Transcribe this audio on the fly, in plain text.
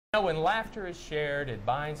Now, when laughter is shared, it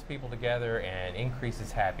binds people together and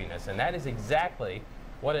increases happiness, and that is exactly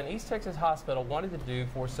what an East Texas hospital wanted to do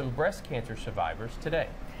for some breast cancer survivors today.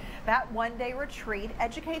 That one-day retreat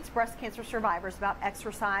educates breast cancer survivors about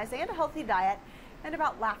exercise and a healthy diet and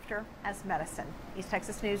about laughter as medicine. East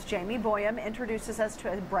Texas News' Jamie Boyum introduces us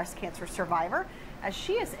to a breast cancer survivor as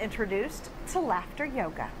she is introduced to laughter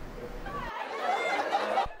yoga.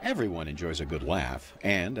 Everyone enjoys a good laugh,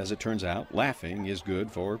 and as it turns out, laughing is good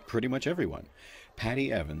for pretty much everyone.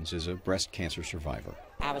 Patty Evans is a breast cancer survivor.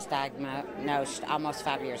 I was diagnosed almost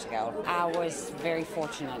 5 years ago. I was very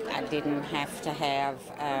fortunate. I didn't have to have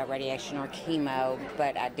radiation or chemo,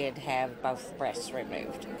 but I did have both breasts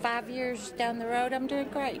removed. 5 years down the road, I'm doing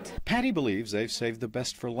great. Patty believes they've saved the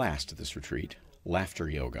best for last at this retreat, laughter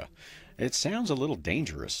yoga. It sounds a little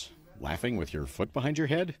dangerous. Laughing with your foot behind your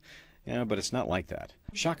head? Yeah, but it's not like that.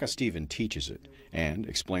 Shaka Stephen teaches it and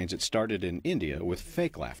explains it started in India with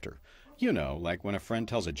fake laughter. You know, like when a friend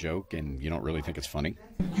tells a joke and you don't really think it's funny.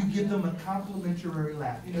 You give them a complimentary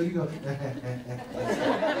laugh. You go.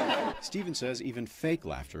 Stephen says even fake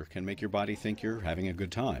laughter can make your body think you're having a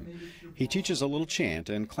good time. He teaches a little chant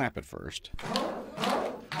and clap at first.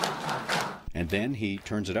 And then he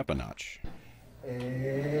turns it up a notch.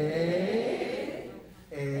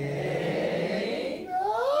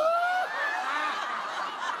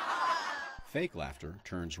 Fake laughter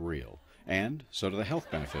turns real, and so do the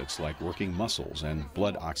health benefits like working muscles and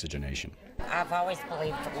blood oxygenation. I've always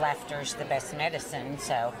believed laughter's the best medicine,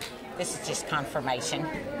 so this is just confirmation.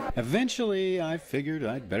 Eventually, I figured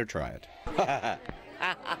I'd better try it.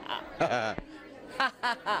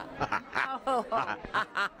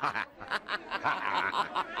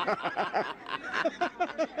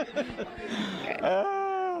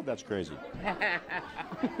 That's crazy.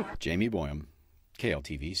 Jamie Boyum,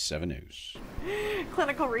 KLTV 7 News.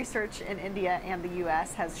 Clinical research in India and the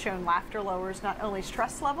U.S. has shown laughter lowers not only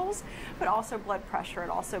stress levels, but also blood pressure.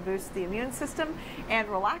 It also boosts the immune system and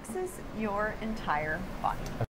relaxes your entire body.